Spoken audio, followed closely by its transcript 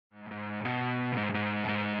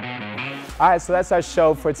All right, so that's our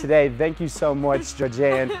show for today. Thank you so much,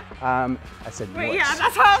 Georganne. I said Wait, much. yeah,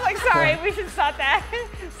 that's why I was like, sorry, we should stop that.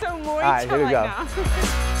 So more. All right, here we go. Now.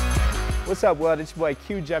 What's up, world? It's your boy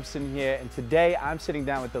Q Jefferson here, and today I'm sitting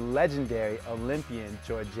down with the legendary Olympian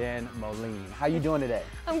Georganne Moline. How you doing today?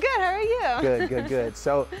 I'm good. How are you? Good, good, good.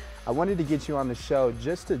 So I wanted to get you on the show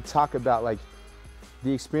just to talk about like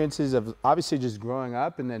the experiences of obviously just growing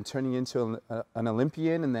up and then turning into an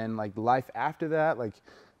Olympian, and then like life after that, like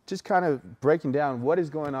just kind of breaking down what is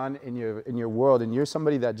going on in your world. And you're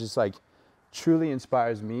somebody that just like truly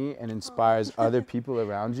inspires me and inspires other people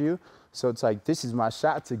around you. So it's like, this is my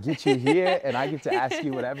shot to get you here, and I get to ask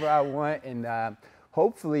you whatever I want, and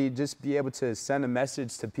hopefully just be able to send a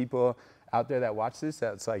message to people out there that watch this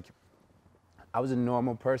that's like, I was a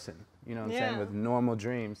normal person, you know what I'm saying, with normal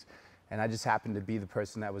dreams, and I just happened to be the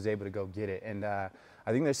person that was able to go get it. And I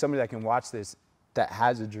think there's somebody that can watch this that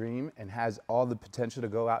has a dream and has all the potential to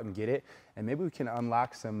go out and get it, and maybe we can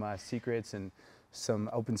unlock some secrets and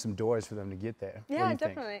open some doors for them to get there. Yeah,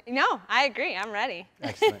 definitely. No, I agree. I'm ready.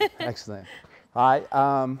 Excellent, excellent. All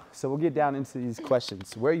right, so we'll get down into these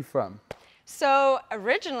questions. Where are you from? So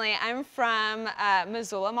originally, I'm from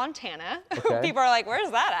Missoula, Montana. Okay. People are like,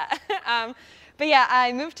 where's that at? But yeah,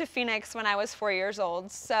 I moved to Phoenix when I was 4 years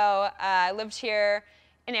old. So I lived here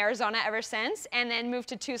in Arizona ever since, and then moved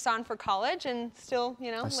to Tucson for college, and still,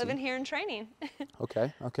 you know, living here and training.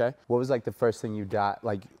 Okay, okay. What was like the first thing you got,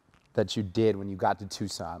 like, that you did when you got to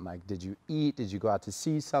Tucson? Like, did you eat? Did you go out to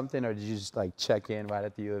see something, or did you just like check in right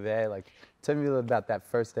at the U of A? Like, tell me a little about that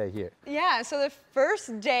first day here. Yeah, so the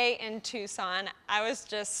first day in Tucson, I was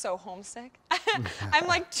just so homesick. I'm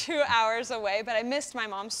like 2 hours away, but I missed my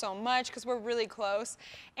mom so much because we're really close.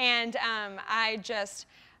 And I just,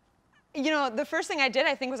 you know, the first thing I did,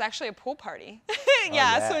 I think, was actually a pool party.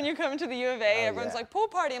 Yeah, so when you come to the U of A, everyone's like, pool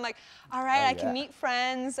party. I'm like, all right, I can meet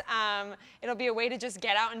friends. It'll be a way to just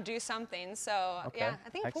get out and do something. So yeah, I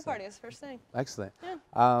think a pool party was the first thing. Excellent.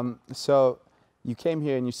 Yeah. So you came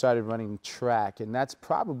here and you started running track, and that's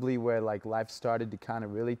probably where like life started to kind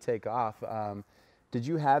of really take off. Did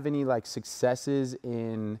you have any like successes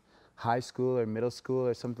in high school or middle school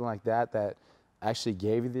or something like that that actually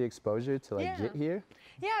gave you the exposure to like get here?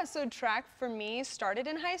 Yeah, so track for me started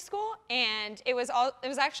in high school, and it was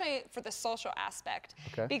actually for the social aspect,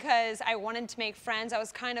 because I wanted to make friends. I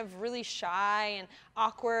was kind of really shy and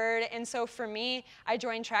awkward, and so for me, I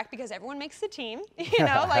joined track because everyone makes the team, you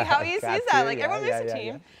know, like how easy is that? Like everyone makes a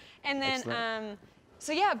team. And then,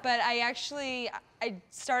 so yeah, but I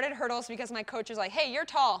started hurdles because my coach was like, hey, you're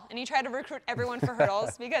tall. And he tried to recruit everyone for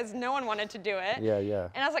hurdles because no one wanted to do it. Yeah, yeah.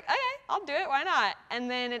 And I was like, okay, I'll do it, why not? And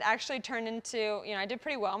then it actually turned into, you know, I did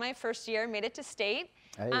pretty well my first year, made it to state.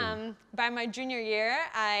 Hey. By my junior year,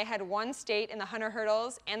 I had won state in the 100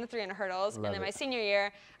 hurdles and the 300 hurdles. And then my senior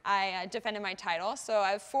year, I defended my title. So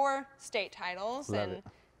I have 4 state titles.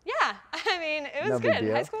 Yeah, I mean, it was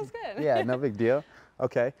good. High school was good. Yeah, no big deal.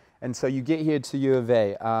 Okay. And so you get here to U of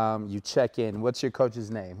A, you check in. What's your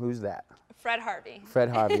coach's name? Who's that? Fred Harvey. Fred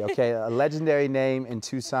Harvey, okay. A legendary name in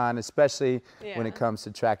Tucson, especially when it comes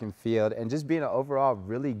to track and field, and just being an overall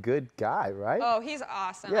really good guy, right? Oh, he's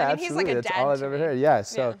awesome. Yeah, I mean, he's like a dad. That's all I've ever heard. Yeah,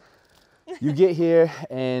 so you get here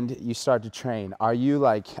and you start to train. Are you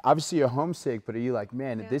like, obviously you're homesick, but are you like,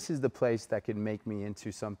 man, this is the place that could make me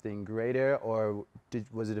into something greater, or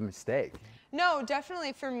was it a mistake? No,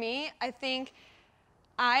 definitely for me, I think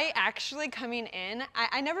I actually coming in,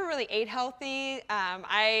 I never really ate healthy.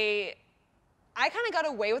 I kind of got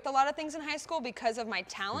away with a lot of things in high school because of my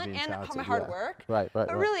talent and my hard work. Right.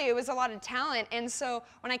 But really, it was a lot of talent. And so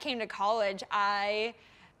when I came to college, I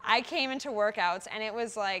came into workouts, and it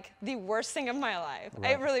was like the worst thing of my life.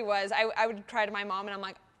 It really was. I would cry to my mom, and I'm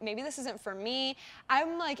like, maybe this isn't for me.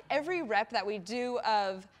 I'm like, every rep that we do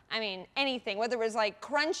of, I mean, anything, whether it was like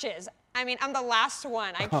crunches, I mean, I'm the last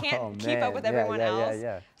one. I can't keep up with everyone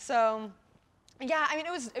else. So, yeah, I mean,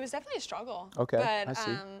 it was definitely a struggle. Okay, but, I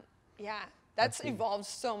see. Yeah, that's evolved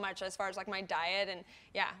so much as far as like my diet, and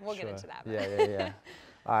yeah, we'll get into that. Yeah.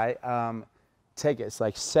 All right, take it. It's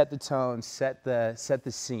like set the tone, set the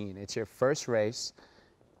scene. It's your first race.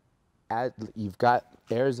 You've got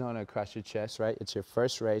Arizona across your chest, right? It's your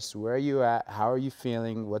first race. Where are you at? How are you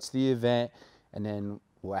feeling? What's the event? And then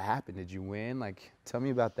what happened? Did you win? Like, tell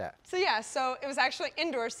me about that. So yeah, so it was actually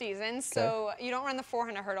indoor season. So you don't run the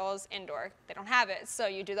 400 hurdles indoor. They don't have it. So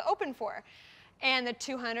you do the open 4 and the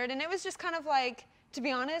 200. And it was just kind of like, To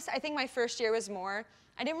be honest, I think my first year was more,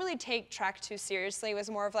 I didn't really take track too seriously. It was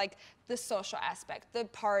more of like the social aspect, the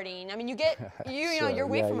partying. I mean, you know, you're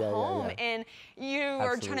away from home and you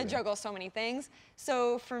are trying to juggle so many things.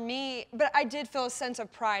 So for me, but I did feel a sense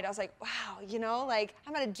of pride. I was like, wow, you know, like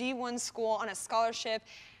I'm at a D1 school on a scholarship.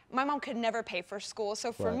 My mom could never pay for school.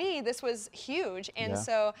 So for me, this was huge. And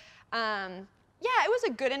so, yeah, it was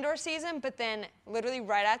a good indoor season, but then literally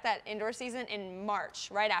right at that indoor season in March,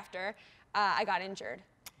 right after, I got injured.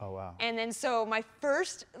 Oh, wow. And then so my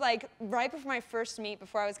first, like right before my first meet,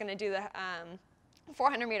 before I was gonna do the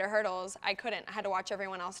 400-meter hurdles, I couldn't. I had to watch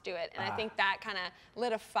everyone else do it. And I think that kind of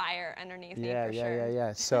lit a fire underneath me for sure.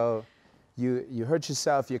 Yeah. So you hurt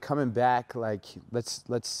yourself, you're coming back, like,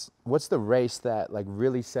 what's the race that like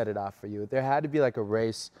really set it off for you? There had to be like a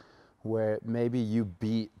race where maybe you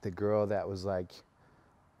beat the girl that was like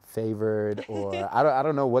favored, or I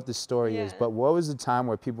don't know what the story is, but what was the time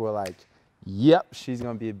where people were like, yep, she's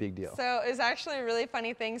gonna be a big deal? So it was actually a really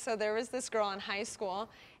funny thing. So there was this girl in high school,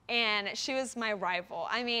 and she was my rival.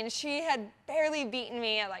 I mean, she had barely beaten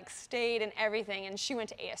me at like state and everything, and she went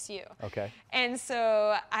to ASU. Okay. And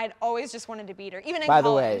so I'd always just wanted to beat her, even in college. By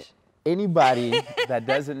the way, anybody that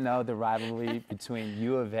doesn't know the rivalry between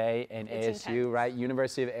U of A and ASU, intense. Right?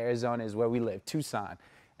 University of Arizona is where we live, Tucson.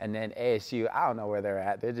 And then ASU, I don't know where they're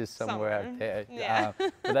at. They're just somewhere out there. Yeah.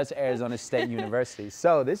 But that's Arizona State University.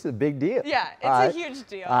 So this is a big deal. Yeah, it's a huge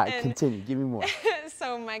deal. All right, continue. Give me more.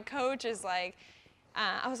 So my coach is like,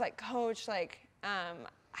 I was like, Coach, like, I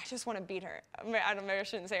just want to beat her. I don't know, I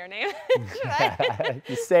shouldn't say her name. Should I?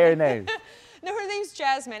 Just say her name. No, her name's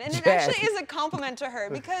Jasmine. And it actually is a compliment to her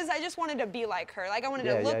because I just wanted to be like her. Like, I wanted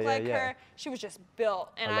to look like her. She was just built.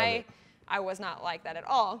 And I was not like that at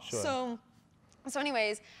all. Sure. So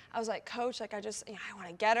anyways, I was like, Coach, like, I want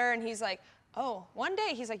to get her. And he's like, oh, one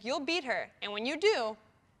day, he's like, you'll beat her. And when you do,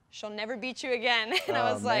 she'll never beat you again. And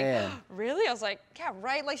I was like, really? I was like, yeah,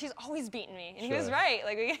 right. Like, she's always beaten me. And he was right.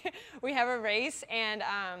 Like, we have a race, and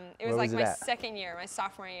it was like my second year, my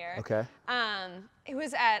sophomore year. Okay. It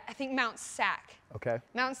was at, I think, Mount Sac. Okay.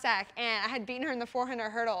 Mount Sac. And I had beaten her in the 400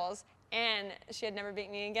 hurdles, and she had never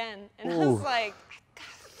beaten me again. And I was like,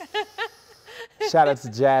 shout out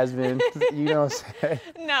to Jasmine. You know what I'm saying?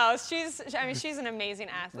 No, she's an amazing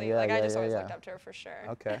athlete. I just always looked up to her for sure.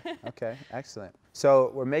 Okay, excellent.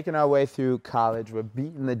 So we're making our way through college. We're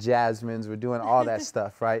beating the Jasmines. We're doing all that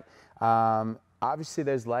stuff, right? Obviously,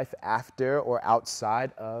 there's life after or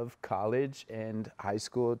outside of college and high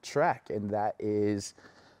school track, and that is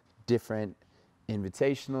different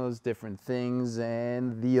invitationals, different things,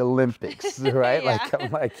 and the Olympics, right?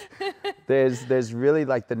 I'm like, there's really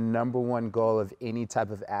like the #1 goal of any type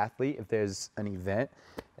of athlete if there's an event,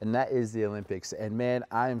 and that is the Olympics. And man,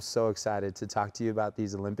 I am so excited to talk to you about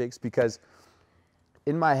these Olympics because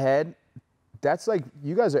in my head, that's like,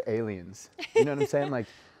 you guys are aliens. You know what I'm saying? Like,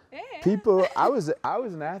 people, I was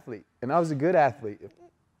an athlete, and I was a good athlete.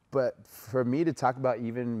 But for me to talk about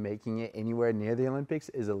even making it anywhere near the Olympics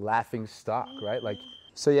is a laughing stock, right? Like,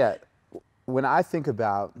 so yeah, when I think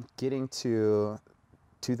about getting to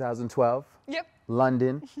 2012,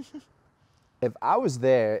 London, if I was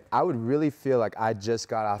there, I would really feel like I just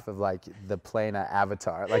got off of like the plane at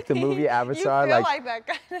Avatar, like the movie Avatar. You feel like that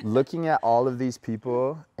guy. Looking at all of these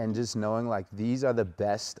people and just knowing like these are the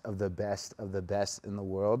best of the best of the best in the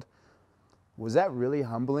world. Was that really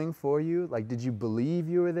humbling for you? Like, did you believe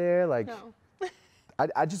you were there? Like, no.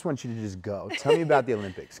 I just want you to just go. Tell me about the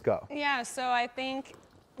Olympics. Go. Yeah, so I think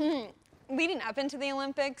leading up into the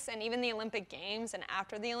Olympics and even the Olympic Games and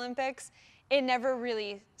after the Olympics, it never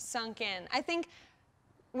really sunk in. I think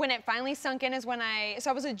when it finally sunk in is when I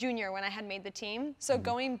was a junior when I had made the team. So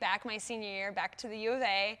going back my senior year, back to the U of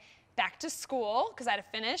A, back to school, because I had to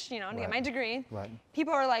finish, to get my degree.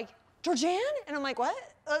 People are like, Georganne? And I'm like, what?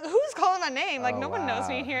 Who's calling my name? Like, no one knows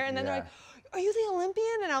me here. And then they're like, are you the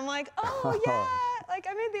Olympian? And I'm like, oh, yeah. Like,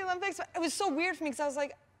 I made the Olympics. It was so weird for me because I was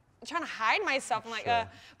like trying to hide myself. I'm like, but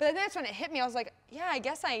then that's when it hit me. I was like, yeah, I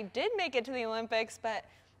guess I did make it to the Olympics. But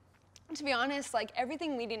to be honest, like,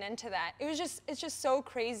 everything leading into that, it's just so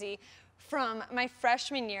crazy from my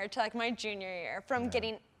freshman year to like my junior year, from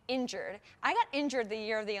getting injured. I got injured the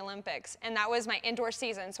year of the Olympics, and that was my indoor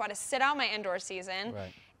season. So I had to sit out my indoor season.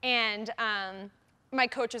 And my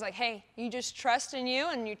coach was like, hey, you just trust in you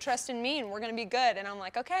and you trust in me and we're going to be good. And I'm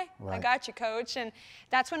like, okay, I got you, coach. And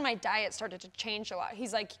that's when my diet started to change a lot.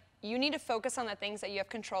 He's like, you need to focus on the things that you have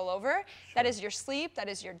control over. That is your sleep, that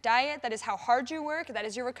is your diet, that is how hard you work, that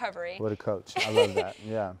is your recovery. What a coach. I love that.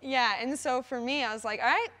 Yeah. Yeah, and so for me, I was like, all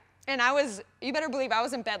right. And you better believe I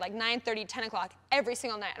was in bed like 9:30, 10 o'clock every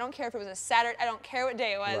single night. I don't care if it was a Saturday, I don't care what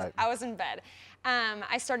day it was, I was in bed.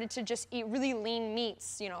 I started to just eat really lean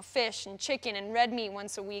meats, you know, fish and chicken and red meat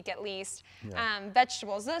once a week at least,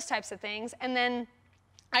 vegetables, those types of things. And then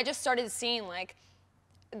I just started seeing like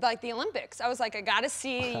the Olympics. I was like, I gotta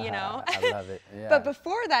see, you know. I love it. Yeah. But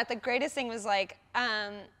before that, the greatest thing was like,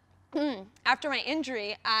 after my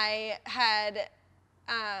injury, I had,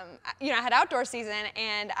 you know, I had outdoor season,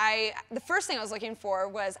 and the first thing I was looking for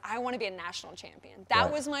was I want to be a national champion. That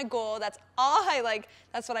was my goal. That's all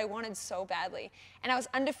that's what I wanted so badly. And I was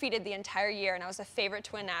undefeated the entire year, and I was a favorite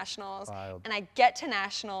to win nationals. Wild. And I get to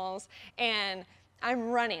nationals, and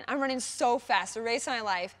I'm running so fast, the race of my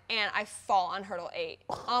life, and I fall on hurdle 8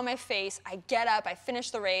 on my face. I get up, I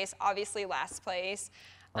finish the race, obviously last place.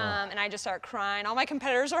 And I just start crying. All my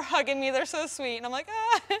competitors are hugging me. They're so sweet. And I'm like,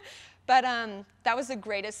 ah. But that was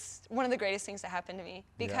one of the greatest things that happened to me,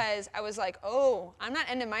 because I was like, oh, I'm not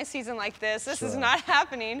ending my season like this. This is not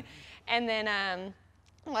happening. And then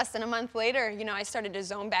less than a month later, you know, I started to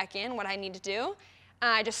zone back in what I need to do.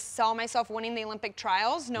 I just saw myself winning the Olympic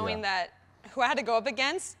trials, knowing that who I had to go up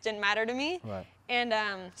against didn't matter to me. Right. And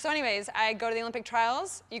so anyways, I go to the Olympic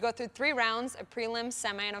trials. You go through 3 rounds, a prelim,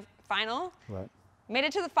 semi, and a final. Right. Made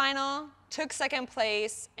it to the final, took 2nd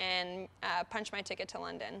place, and punched my ticket to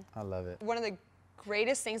London. I love it. One of the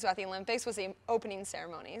greatest things about the Olympics was the opening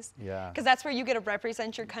ceremonies. Yeah. Because that's where you get to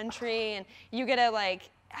represent your country, and you get to like,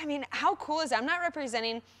 I mean, how cool is that? I'm not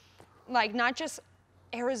representing like not just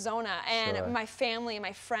Arizona and my family and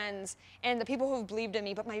my friends and the people who've believed in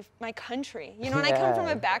me, but my country. You know, and I come from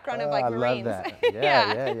a background of like Marines. I love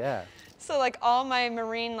that. Yeah. So like all my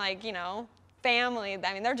Marine, like, you know, family,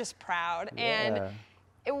 I mean, they're just proud. And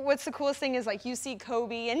what's the coolest thing is like you see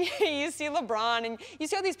Kobe and you see LeBron and you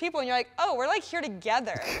see all these people and you're like, oh, we're like here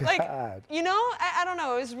together. Like, you know, I don't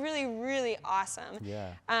know. It was really, really awesome.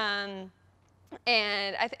 Yeah.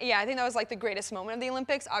 And I think that was like the greatest moment of the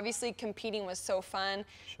Olympics. Obviously, competing was so fun.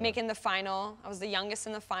 Making the final, I was the youngest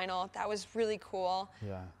in the final. That was really cool.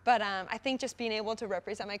 Yeah. But I think just being able to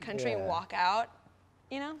represent my country and walk out,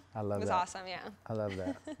 you know, was awesome. Yeah. I love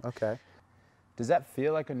that. Okay. Does that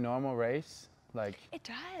feel like a normal race? Like it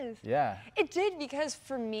does. Yeah. It did, because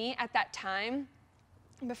for me at that time,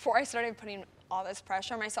 before I started putting all this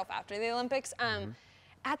pressure on myself after the Olympics,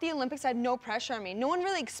 at the Olympics, I had no pressure on me. No one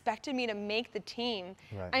really expected me to make the team.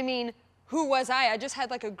 Right. I mean, who was I? I just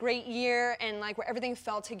had like a great year and like where everything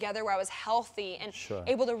fell together, where I was healthy and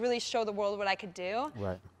able to really show the world what I could do.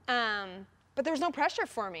 Right. But there was no pressure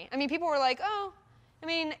for me. I mean, people were like, oh, I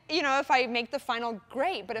mean, you know, if I make the final,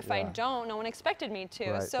 great. But if I don't, no one expected me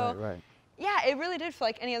to. Right. Yeah, it really did feel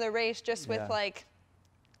like any other race, just with like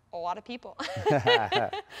a lot of people.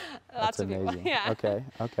 Lots of people. Yeah.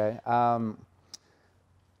 Okay.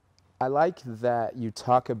 I like that you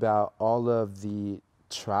talk about all of the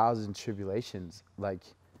trials and tribulations, like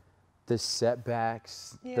the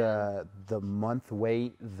setbacks, the month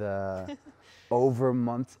wait, the over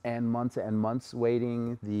months and months and months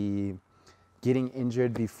waiting, the getting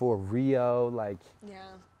injured before Rio, like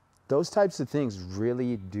those types of things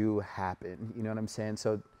really do happen. You know what I'm saying?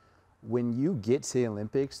 So when you get to the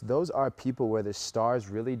Olympics, those are people where the stars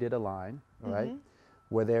really did align, right?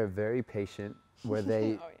 Where they're very patient, where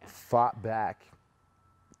they fought back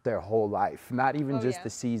their whole life, not even just the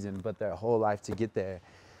season, but their whole life to get there.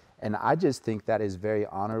 And I just think that is very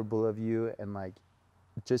honorable of you and like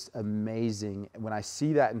just amazing. When I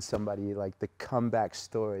see that in somebody, like the comeback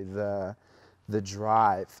story, the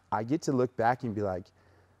drive, I get to look back and be like,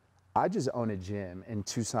 I just own a gym in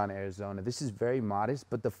Tucson, Arizona. This is very modest,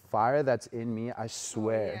 but the fire that's in me, I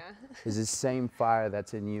swear, is the same fire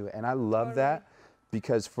that's in you. And I love that.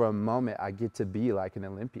 Because for a moment, I get to be like an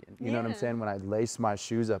Olympian. You know what I'm saying? When I lace my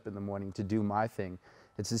shoes up in the morning to do my thing,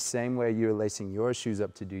 it's the same way you're lacing your shoes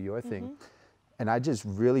up to do your thing. And I just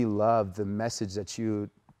really love the message that you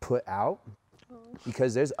put out,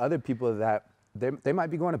 because there's other people that they might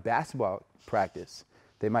be going to basketball practice.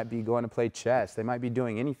 They might be going to play chess. They might be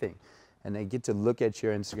doing anything. And they get to look at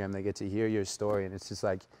your Instagram. They get to hear your story. And it's just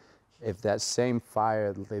like, if that same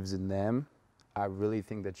fire lives in them, I really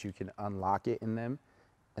think that you can unlock it in them,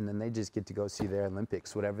 and then they just get to go see their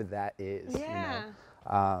Olympics, whatever that is. Yeah.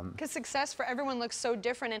 Because success for everyone looks so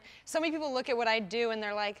different, and so many people look at what I do and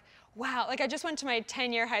they're like, wow, like I just went to my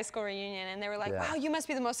 10-year high school reunion and they were like, wow, you must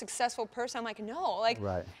be the most successful person. I'm like, no, like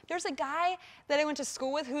there's a guy that I went to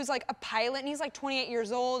school with who's like a pilot and he's like 28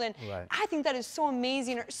 years old, and I think that is so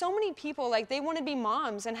amazing. Or so many people, like they want to be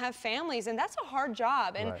moms and have families, and that's a hard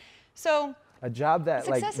job. And so A job that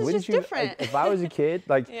like, Success is wouldn't just you, different. like, if I was a kid,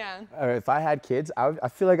 like, Yeah. or if I had kids, I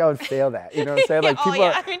feel like I would fail that. You know what I'm saying? Like Oh, people,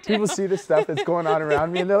 yeah, me too. people see the stuff that's going on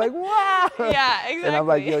around me and they're like, wow. Yeah, exactly. And I'm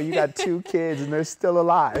like, yo, you got 2 kids and they're still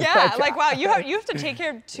alive. Yeah, like wow, you have to take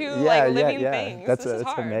care of 2 like living things. That's this is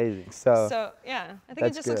hard. amazing. So yeah, I think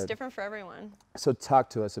it just looks good. different for everyone. So talk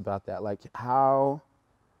to us about that. Like how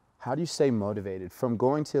do you stay motivated from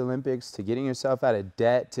going to the Olympics to getting yourself out of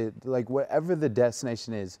debt to like whatever the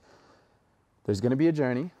destination is? There's going to be a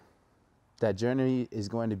journey. That journey is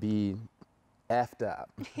going to be effed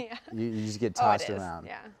up. Yeah. You just get tossed it is. around.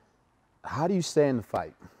 Yeah. How do you stay in the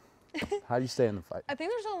fight? How do you stay in the fight? I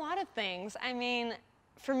think there's a lot of things. I mean,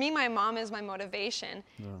 for me, my mom is my motivation.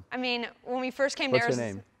 Yeah. I mean, when we first came to What's Arizona,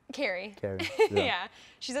 her name? Carrie. Carrie. Yeah,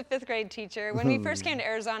 she's a 5th grade teacher. When we first came to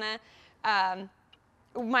Arizona,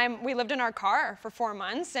 we lived in our car for 4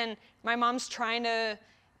 months, and my mom's trying to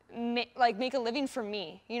make a living for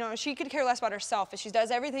me. You know, she could care less about herself, but she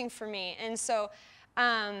does everything for me. And so,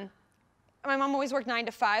 my mom always worked 9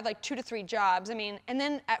 to 5, like 2 to 3 jobs. I mean, and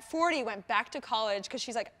then at 40 went back to college because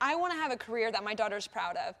she's like, I want to have a career that my daughter's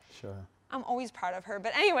proud of. Sure. I'm always proud of her.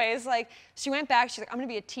 But anyways, like she went back, she's like, I'm gonna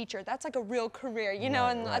be a teacher. That's like a real career, you know,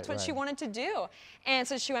 and that's what she wanted to do. And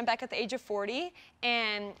so she went back at the age of 40,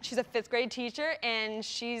 and she's a 5th grade teacher, and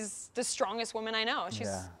she's the strongest woman I know.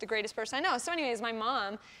 She's the greatest person I know. So anyways, my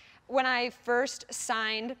mom, when I first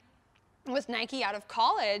signed with Nike out of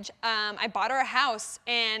college, I bought her a house,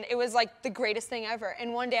 and it was like the greatest thing ever.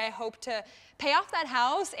 And one day I hope to pay off that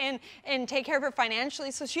house and take care of her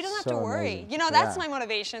financially so she doesn't have to worry. Amazing. You know, that's my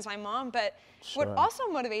motivation is my mom. But Sure. what also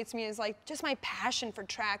motivates me is like just my passion for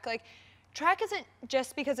track. Like track isn't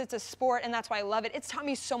just because it's a sport and that's why I love it. It's taught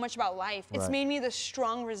me so much about life. It's made me the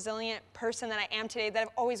strong, resilient person that I am today that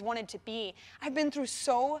I've always wanted to be. I've been through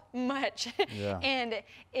so much. And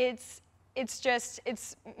it's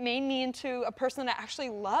made me into a person that I actually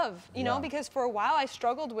love, you know, because for a while I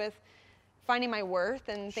struggled with finding my worth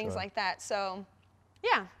and things like that. So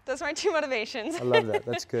yeah, those are my 2 motivations. I love that.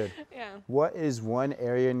 That's good. Yeah. What is one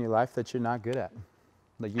area in your life that you're not good at?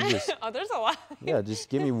 Like you just Oh, there's a lot. Yeah, just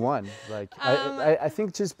give me one. Like I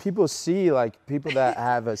think just people see like people that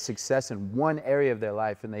have a success in one area of their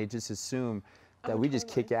life and they just assume that we just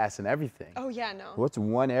kick ass in everything. Oh yeah, no. What's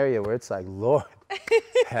one area where it's like, Lord,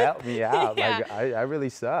 help me out. Like I really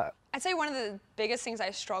suck. I'd say one of the biggest things I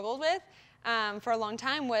struggled with for a long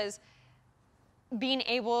time was being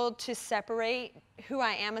able to separate who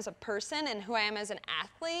I am as a person and who I am as an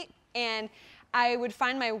athlete. And I would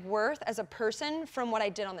find my worth as a person from what I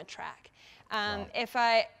did on the track. If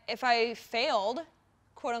I failed,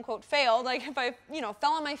 quote unquote failed, like if I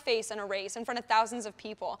fell on my face in a race in front of thousands of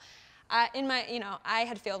people, I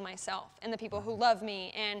had failed myself and the people who love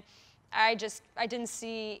me, and I didn't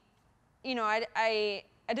see, I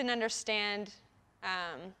didn't understand.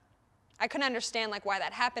 I couldn't understand like why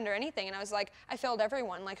that happened or anything, and I was like, I failed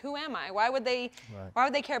everyone. Like, who am I? Why would they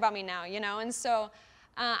care about me now? You know, and so.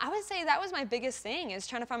 I would say that was my biggest thing, is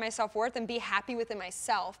trying to find my self-worth and be happy within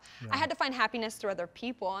myself. I had to find happiness through other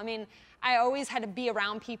people. I mean, I always had to be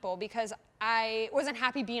around people because I wasn't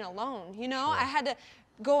happy being alone, you know? I had to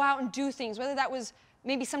go out and do things, whether that was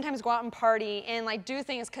maybe sometimes go out and party and like do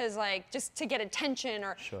things because like just to get attention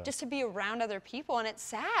or just to be around other people. And it's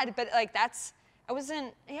sad, but like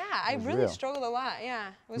I really struggled a lot. Yeah,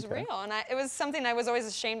 it was real. And it was something I was always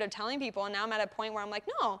ashamed of telling people. And now I'm at a point where I'm like,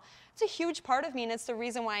 no, it's a huge part of me, and it's the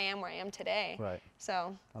reason why I am where I am today. Right.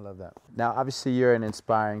 So. I love that. Now, obviously, you're an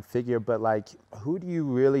inspiring figure, but like, who do you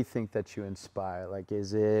really think that you inspire? Like,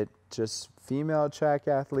 is it just female track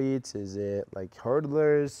athletes? Is it like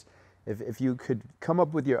hurdlers? If you could come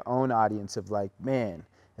up with your own audience of like, man,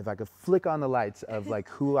 if I could flick on the lights of like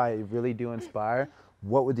who I really do inspire,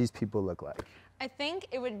 what would these people look like? I think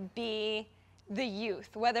it would be the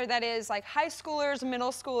youth, whether that is like high schoolers,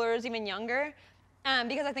 middle schoolers, even younger.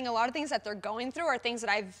 Because I think a lot of things that they're going through are things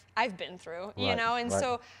that I've been through, you know? And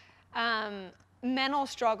so mental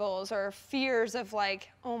struggles or fears of like,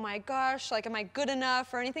 oh my gosh, like, am I good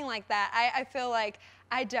enough or anything like that? I feel like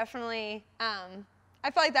I definitely,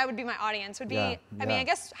 I feel like that would be my audience, would be, I mean, I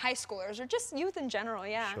guess high schoolers or just youth in general,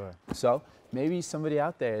 Sure. So maybe somebody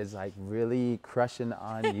out there is like really crushing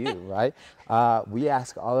on you, right? We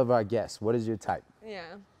ask all of our guests, what is your type? Yeah,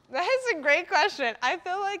 that is a great question. I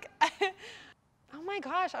feel like, oh my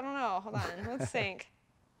gosh, I don't know. Hold on, let's think.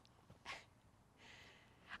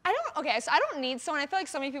 Okay, so I don't need someone. I feel like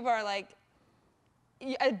so many people are like,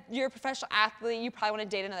 you're a professional athlete, you probably want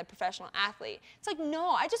to date another professional athlete. It's like, no,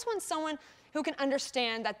 I just want someone who can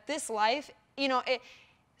understand that this life, you know,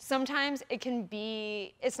 sometimes it can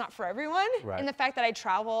be, it's not for everyone. And the fact that I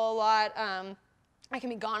travel a lot, I can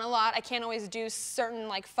be gone a lot. I can't always do certain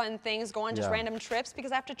like fun things, go on just random trips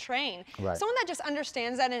because I have to train. Right. Someone that just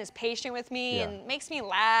understands that and is patient with me and makes me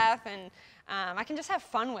laugh and I can just have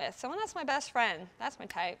fun with. Someone that's my best friend. That's my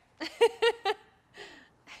type.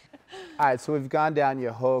 All right, so we've gone down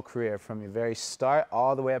your whole career from your very start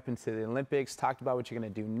all the way up into the Olympics, talked about what you're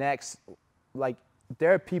going to do next. Like,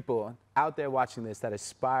 there are people out there watching this that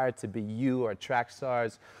aspire to be you or track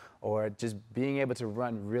stars or just being able to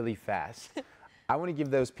run really fast. I want to give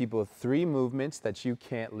those people 3 movements that you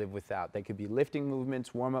can't live without. They could be lifting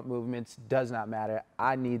movements, warm-up movements, does not matter.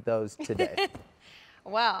 I need those today.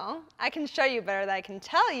 Well, I can show you better than I can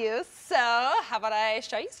tell you, so how about I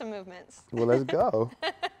show you some movements? Well, let's go.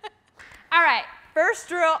 All right, first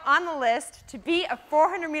drill on the list. To be a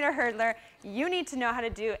 400-meter hurdler, you need to know how to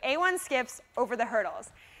do A1 skips over the hurdles.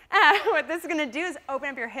 What this is going to do is open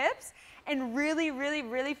up your hips and really, really,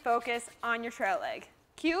 really focus on your trail leg.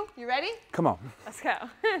 Q, you ready? Come on. Let's go.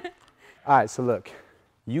 All right, so look,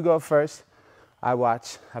 you go first. I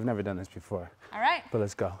watch. I've never done this before. All right. But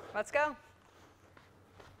let's go. Let's go.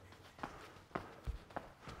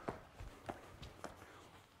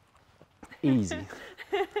 Easy.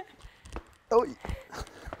 Oh.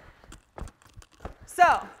 So,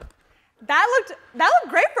 that looked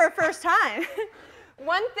great for a first time.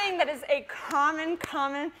 One thing that is a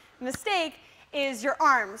common mistake is your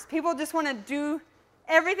arms. People just want to do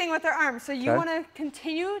everything with their arms. So you want to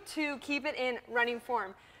continue to keep it in running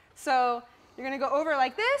form. So you're going to go over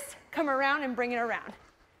like this, come around and bring it around.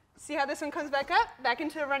 See how this one comes back up? Back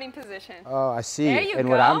into a running position. Oh, I see. There you and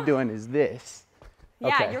go. What I'm doing is this.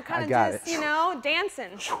 Yeah, Okay, you're kind of just, it. you know,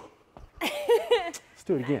 dancing. Let's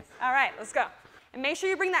do it again. All right, let's go. And make sure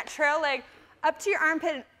you bring that trail leg up to your armpit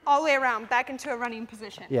and all the way around, back into a running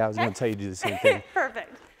position. Yeah, I was going to tell you to do the same thing.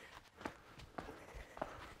 Perfect.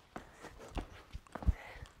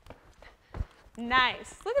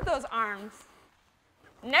 Nice. Look at those arms.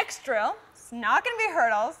 Next drill, it's not going to be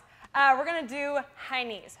hurdles. We're going to do high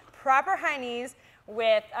knees, proper high knees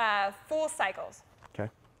with full cycles. Okay,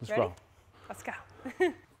 let's Ready? roll. Let's go.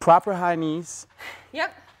 Proper high knees.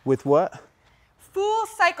 Yep. With what? Full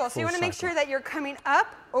cycle. So you Full want to make cycle. sure that you're coming up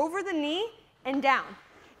over the knee and down.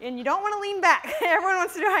 And you don't want to lean back. Everyone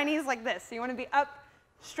wants to do high knees like this. So you want to be up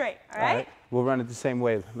straight, all right? We'll run it the same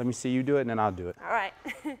way. Let me see you do it, and then I'll do it. All right.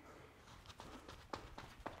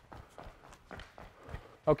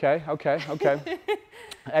 Okay.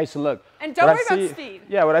 Hey, so look. And don't what worry I about see- speed.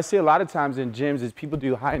 Yeah, what I see a lot of times in gyms is people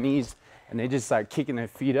do high knees, and they just start kicking their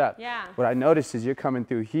feet up. Yeah. What I noticed is you're coming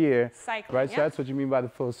through here. Cycling, Right, so yep. that's what you mean by the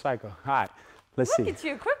full cycle. All right, let's Look see. at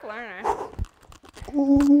you, quick learner.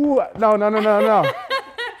 Ooh, no.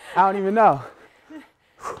 I don't even know.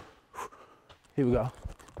 Here we go.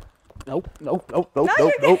 Nope.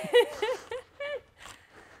 you're good.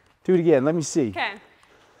 Do it again, let me see. Okay.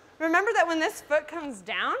 Remember that when this foot comes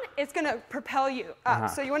down, it's going to propel you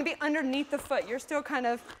up. So you want to be underneath the foot. You're still kind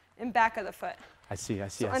of in back of the foot. I see.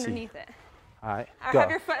 So underneath it. All right, Or go.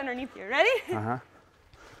 have your foot underneath you. Ready? Uh-huh.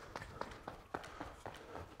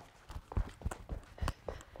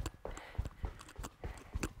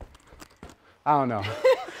 I don't know.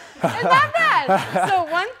 It's not bad. So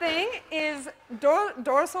one thing is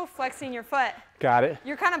dorsal flexing your foot. Got it.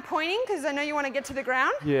 You're kind of pointing because I know you want to get to the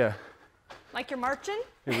ground, Yeah. like you're marching.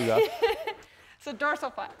 Here we go. So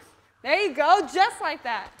dorsal flex. There you go, just like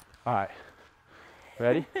that. All right.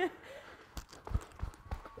 Ready?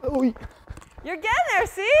 Oh, You're getting there,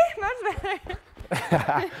 see? Much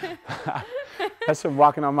better. that's from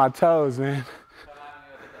walking on my toes, man.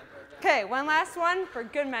 Okay, one last one for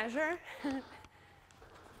good measure.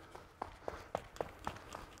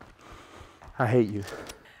 I hate you.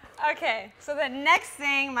 Okay, so the next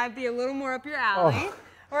thing might be a little more up your alley. Oh.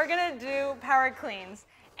 We're gonna do power cleans.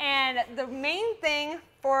 And the main thing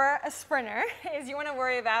for a sprinter is you wanna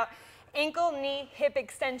worry about ankle, knee, hip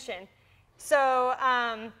extension. So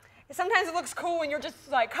sometimes it looks cool when you're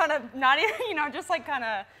just like kind of not even, you know, just like kind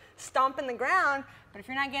of stomping the ground. But if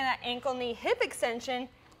you're not getting that ankle, knee, hip extension,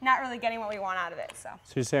 not really getting what we want out of it, so.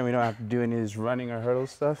 So you're saying we don't have to do any of this running or hurdle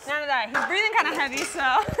stuff? None of that. He's breathing kind of heavy,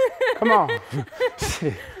 so. Come on.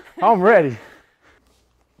 Shit. I'm ready.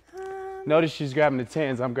 Notice she's grabbing the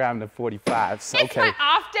 10s, I'm grabbing the 45s. It's Okay. my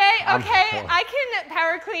off day, okay? I'm- I can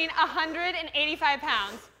power clean 185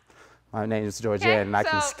 pounds. My name is Georganne, and I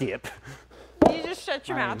can so- skip. You just shut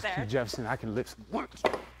your My mouth name is there. Jefferson, I can lift some weights.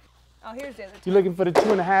 Oh, here's the other You looking for the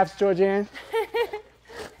 2.5s, Georganne?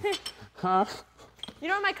 Huh? You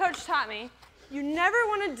know what my coach taught me? You never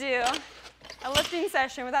want to do a lifting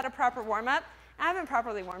session without a proper warm-up. I haven't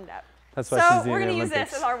properly warmed up. That's why So she's doing we're the going to use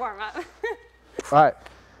Olympics. this as our warm-up. All right.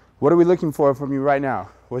 What are we looking for from you right now?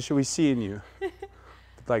 What should we see in you?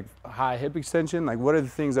 like high hip extension? Like what are the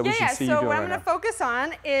things that we should see you doing so what right I'm gonna now? focus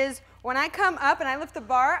on is when I come up and I lift the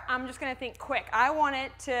bar, I'm just gonna think quick. I want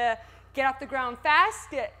it to get off the ground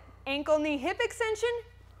fast, get ankle, knee, hip extension,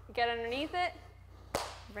 get underneath it,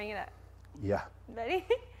 bring it up. Yeah. Ready?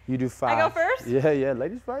 You do 5. I go first? Yeah,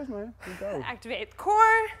 ladies first, man. You go. Activate the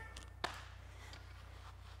core.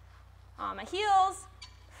 On my heels.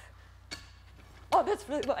 Oh, that's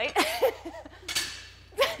really light.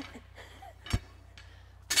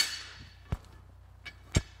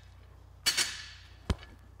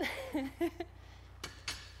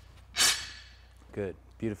 Good,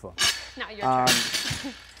 beautiful. Now your turn.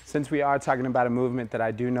 Since we are talking about a movement that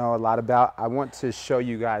I do know a lot about, I want to show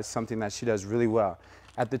you guys something that she does really well.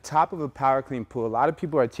 At the top of a power clean pool, a lot of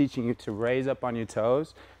people are teaching you to raise up on your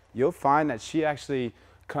toes. You'll find that she actually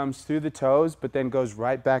comes through the toes, but then goes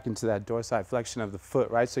right back into that dorsiflexion of the foot,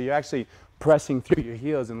 right? So you're actually pressing through your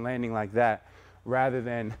heels and landing like that, rather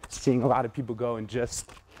than seeing a lot of people go in just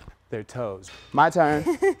their toes. My turn.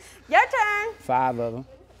 Your turn. 5 of them.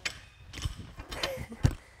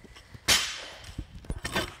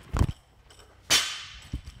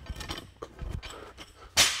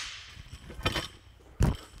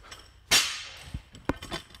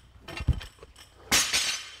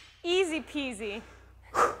 Easy peasy.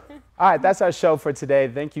 All right, that's our show for today.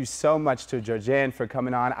 Thank you so much to Georganne for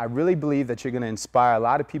coming on. I really believe that you're going to inspire a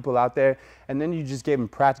lot of people out there, and then you just gave them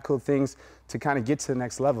practical things to kind of get to the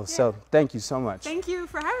next level. Yeah. So thank you so much. Thank you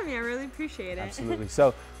for having me. I really appreciate it. Absolutely.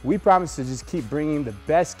 So we promise to just keep bringing the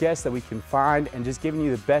best guests that we can find and just giving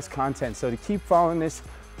you the best content. So to keep following this,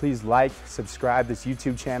 please like, subscribe this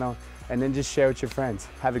YouTube channel, and then just share with your friends.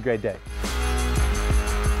 Have a great day.